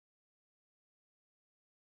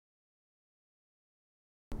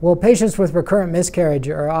Well, patients with recurrent miscarriage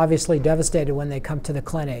are obviously devastated when they come to the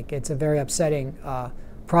clinic. It's a very upsetting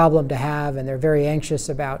problem to have, and they're very anxious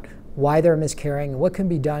about why they're miscarrying and what can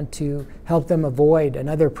be done to help them avoid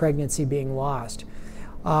another pregnancy being lost.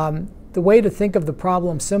 The way to think of the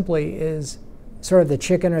problem simply is sort of the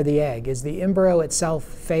chicken or the egg. Is the embryo itself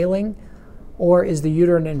failing, or is the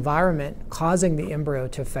uterine environment causing the embryo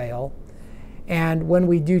to fail? And when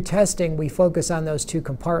we do testing, we focus on those two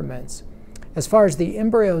compartments. As far as the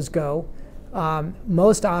embryos go,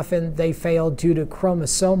 most often they fail due to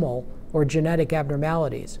chromosomal or genetic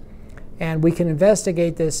abnormalities. And we can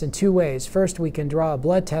investigate this in two ways. First, we can draw a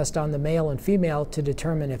blood test on the male and female to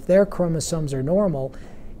determine if their chromosomes are normal.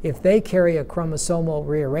 If they carry a chromosomal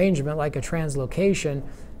rearrangement, like a translocation,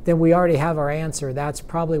 then we already have our answer. That's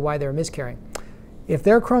probably why they're miscarrying. If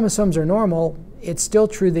their chromosomes are normal, it's still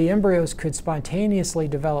true the embryos could spontaneously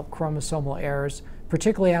develop chromosomal errors,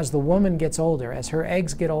 particularly as the woman gets older. As her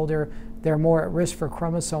eggs get older, they're more at risk for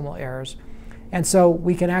chromosomal errors. And so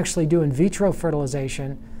we can actually do in vitro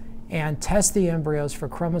fertilization and test the embryos for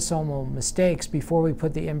chromosomal mistakes before we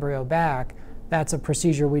put the embryo back. That's a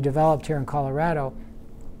procedure we developed here in Colorado.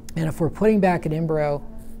 And if we're putting back an embryo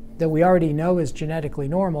that we already know is genetically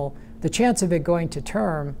normal, the chance of it going to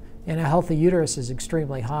term in a healthy uterus is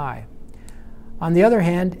extremely high. On the other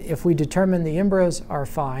hand, if we determine the embryos are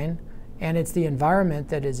fine and it's the environment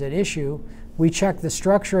that is at issue, we check the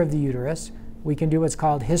structure of the uterus. We can do what's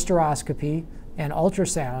called hysteroscopy and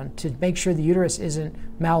ultrasound to make sure the uterus isn't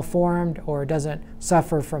malformed or doesn't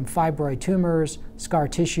suffer from fibroid tumors, scar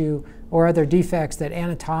tissue, or other defects that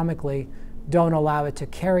anatomically don't allow it to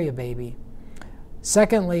carry a baby.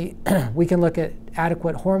 Secondly, we can look at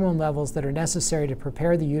adequate hormone levels that are necessary to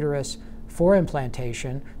prepare the uterus for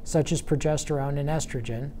implantation, such as progesterone and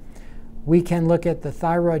estrogen. We can look at the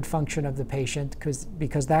thyroid function of the patient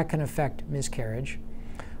because that can affect miscarriage.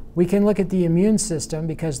 We can look at the immune system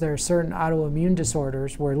because there are certain autoimmune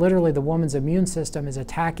disorders where literally the woman's immune system is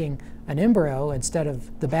attacking an embryo instead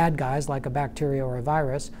of the bad guys like a bacteria or a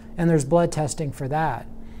virus, and there's blood testing for that.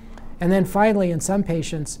 And then finally, in some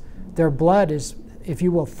patients, their blood is, if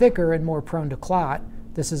you will, thicker and more prone to clot.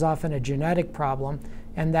 This is often a genetic problem,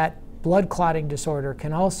 and that blood clotting disorder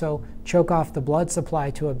can also choke off the blood supply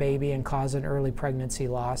to a baby and cause an early pregnancy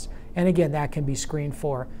loss. And again, that can be screened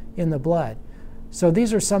for in the blood. So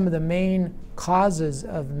these are some of the main causes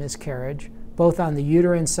of miscarriage, both on the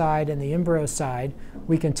uterine side and the embryo side.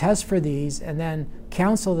 We can test for these and then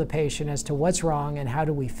counsel the patient as to what's wrong and how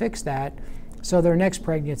do we fix that so their next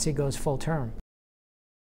pregnancy goes full term.